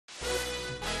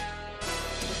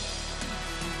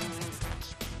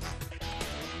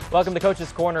Welcome to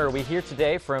Coach's Corner. We hear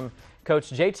today from Coach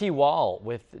JT Wall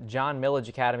with John Milledge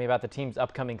Academy about the team's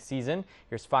upcoming season.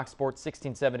 Here's Fox Sports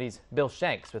 1670's Bill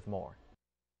Shanks with more.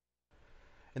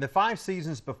 In the 5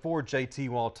 seasons before JT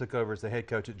Wall took over as the head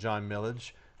coach at John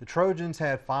Milledge, the Trojans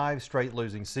had 5 straight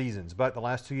losing seasons, but the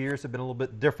last 2 years have been a little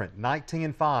bit different,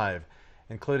 19-5,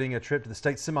 including a trip to the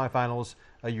state semifinals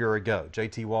a year ago.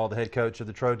 JT Wall, the head coach of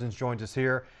the Trojans, joins us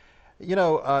here. You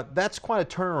know, that's quite a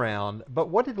turnaround, but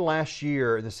what did last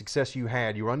year, the success you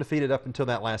had, you were undefeated up until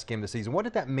that last game of the season, what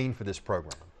did that mean for this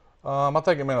program? I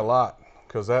think it meant a lot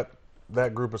because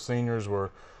that group of seniors were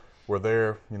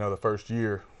there, you know, the first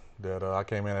year that I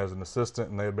came in as an assistant,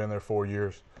 and they had been there 4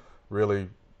 years, really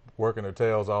working their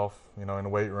tails off, you know, in the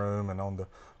weight room and on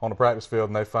the practice field,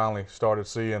 and they finally started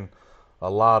seeing a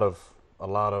lot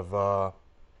of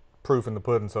proof in the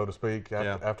pudding, so to speak,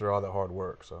 after all that hard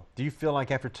work. So, do you feel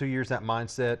like after 2 years that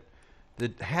mindset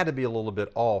that had to be a little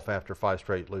bit off after 5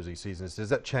 straight losing seasons? Does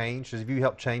that change? Have you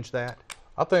helped change that?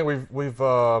 I think we've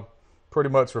pretty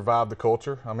much revived the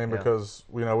culture. I mean, because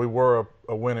you know we were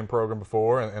a winning program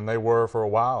before, and they were for a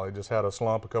while. They just had a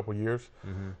slump a couple years,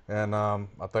 and I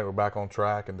think we're back on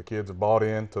track, and the kids have bought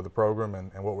into the program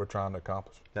and what we're trying to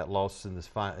accomplish. That loss in this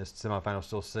semifinal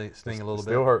still sting a little bit? It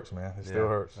still hurts, man. It still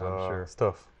hurts. I'm sure. It's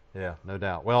tough. Yeah, no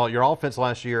doubt. Well, your offense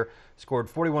last year scored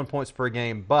 41 points per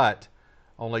game, but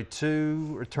only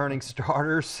 2 returning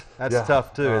starters. That's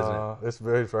tough too, isn't it? It's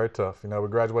very, very tough. You know, we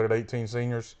graduated 18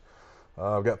 seniors.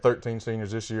 We've got 13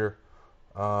 seniors this year.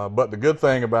 But the good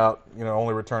thing about, you know,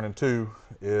 only returning 2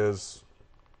 is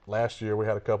last year we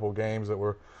had a couple of games that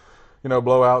were, you know,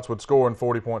 blowouts with scoring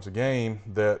 40 points a game,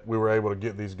 that we were able to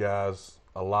get these guys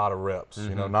a lot of reps,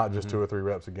 you know, not just 2 or 3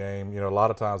 reps a game. You know, a lot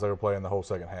of times they were playing the whole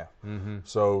second half.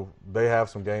 So they have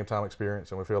some game time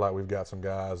experience, and we feel like we've got some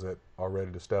guys that are ready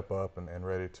to step up and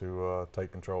ready to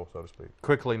take control, so to speak.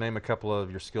 Quickly, name a couple of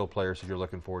your skill players that you're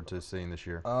looking forward to seeing this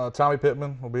year. Tommy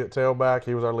Pittman will be at tailback.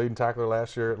 He was our leading tackler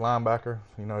last year at linebacker.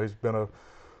 You know, he's been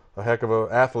a heck of an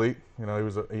athlete. You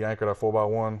know, he anchored our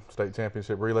 4x1 state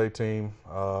championship relay team.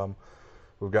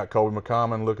 We've got Colby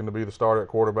McCommon looking to be the starter at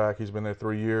quarterback. He's been there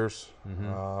 3 years.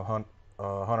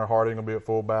 Hunter Harding will be at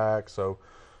fullback. So,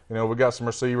 you know, we've got some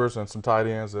receivers and some tight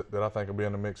ends that I think will be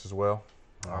in the mix as well.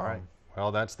 All right.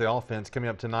 Well, that's the offense. Coming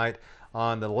up tonight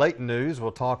on the late news,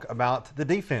 we'll talk about the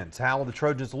defense. How will the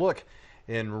Trojans look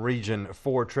in Region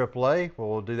 4 AAA? Well,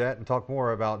 we'll do that and talk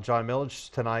more about John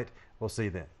Milledge tonight. We'll see you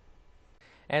then.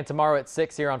 And tomorrow at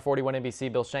 6 here on 41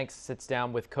 NBC, Bill Shanks sits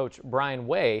down with Coach Brian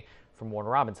Way from Warner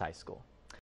Robins High School.